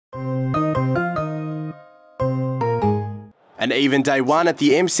An even day one at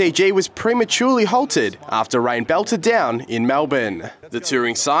the MCG was prematurely halted after rain belted down in Melbourne. The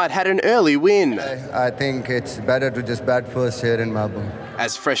touring side had an early win. I think it's better to just bat first here in Melbourne.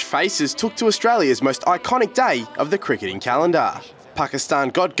 As fresh faces took to Australia's most iconic day of the cricketing calendar. Pakistan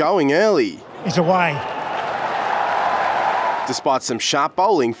got going early. He's away. Despite some sharp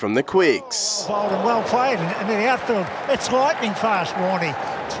bowling from the Quicks. Bowled and well played, and in the outfield, it's lightning fast, Warnie.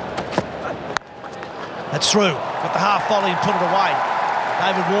 That's through. Got the half volley and put it away.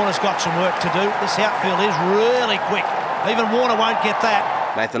 David Warner's got some work to do. This outfield is really quick. Even Warner won't get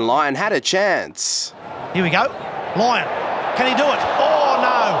that. Nathan Lyon had a chance. Here we go. Lyon. Can he do it? Oh,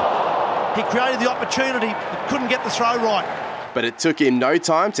 no. He created the opportunity, but couldn't get the throw right. But it took him no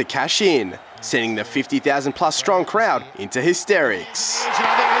time to cash in, sending the 50,000 plus strong crowd into hysterics. I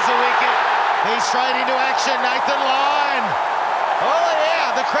think there's a wicket. He's straight into action. Nathan Lyon. Oh,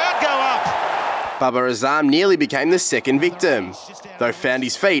 yeah. The crowd go up. Babar Azam nearly became the second victim, though found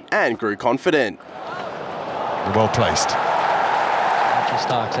his feet and grew confident. Well placed. Lucky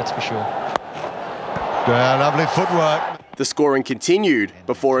Starks, that's for sure. Yeah, lovely footwork. The scoring continued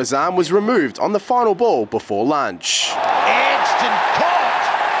before Azam was removed on the final ball before lunch. Edged and caught.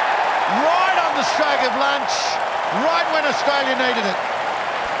 Right on the stroke of lunch. Right when Australia needed it.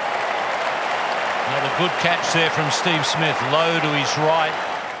 Another good catch there from Steve Smith. Low to his right.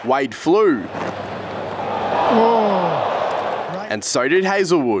 Wade flew. And so did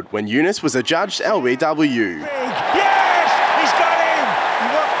Hazelwood when Eunice was adjudged LBW. Yes! He's got him!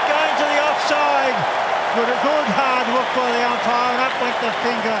 Going to the offside. But a good hard look by the umpire, and up went the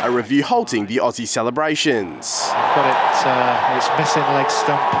finger. A review halting the Aussie celebrations. Got it, it's missing leg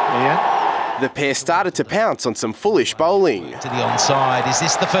stump, Ian. The pair started to pounce on some foolish bowling. To the onside. Is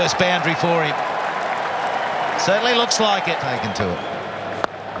this the first boundary for him? Certainly looks like it. Taken to it.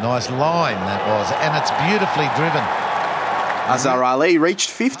 Nice line that was, and it's beautifully driven. Azhar Ali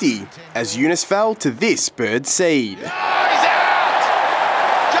reached 50 as Eunice fell to this bird seed. Oh, he's out!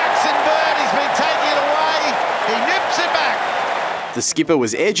 Jackson Bird, he's been taking it away. He nips it back. The skipper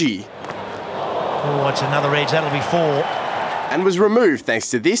was edgy. Oh, it's another edge. That'll be 4. And was removed thanks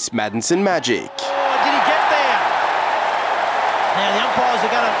to this Maddinson magic. Oh, did he get there? Now the umpires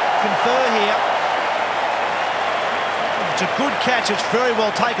are going to confer here. It's a good catch, it's very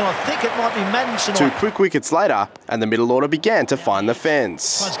well taken. I think it might be Maddinson. 2 quick wickets later, and the middle order began to find the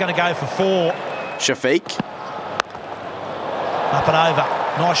fence. One's going to go for 4. Shafiq. Up and over.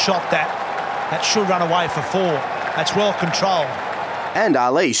 Nice shot that. That should run away for 4. That's well controlled. And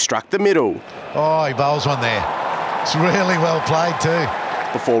Ali struck the middle. Oh, he bowls one there. It's really well played too.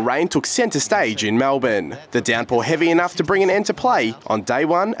 Before rain took centre stage in Melbourne. The downpour heavy enough to bring an end to play on day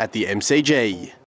one at the MCG.